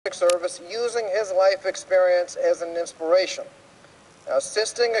service using his life experience as an inspiration.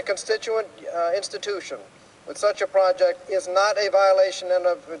 Assisting a constituent institution with such a project is not a violation in and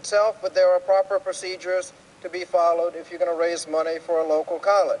of itself, but there are proper procedures to be followed if you're going to raise money for a local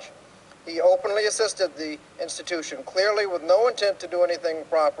college. He openly assisted the institution, clearly with no intent to do anything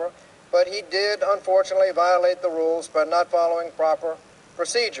improper, but he did, unfortunately, violate the rules by not following proper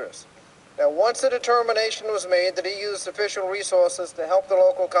procedures. Now, once a determination was made that he used official resources to help the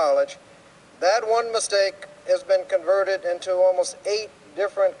local college, that one mistake has been converted into almost 8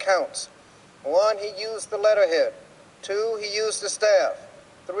 different counts. 1, he used the letterhead. 2, he used the staff.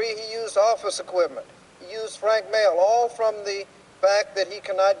 3, he used office equipment. He used frank mail, all from the fact that he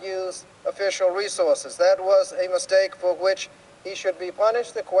cannot use official resources. That was a mistake for which he should be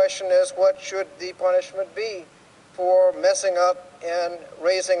punished. The question is, what should the punishment be for messing up and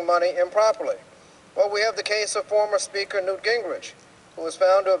raising money improperly? Well, we have the case of former Speaker Newt Gingrich, who was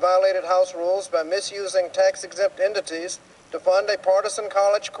found to have violated House rules by misusing tax-exempt entities to fund a partisan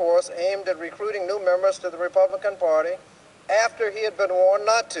college course aimed at recruiting new members to the Republican Party after he had been warned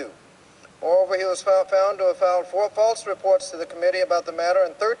not to. Moreover, he was found to have filed 4 false reports to the committee about the matter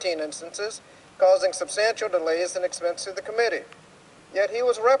in 13 instances, causing substantial delays and expense to the committee. Yet he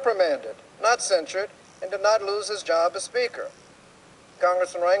was reprimanded, not censured, and did not lose his job as Speaker.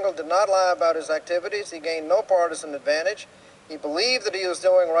 Congressman Rangel did not lie about his activities. He gained no partisan advantage. He believed that he was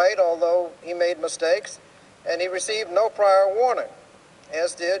doing right, although he made mistakes, and he received no prior warning,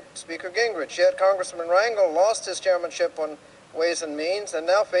 as did Speaker Gingrich. Yet Congressman Rangel lost his chairmanship on Ways and Means and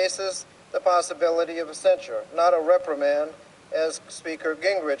now faces the possibility of a censure, not a reprimand, as Speaker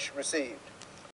Gingrich received.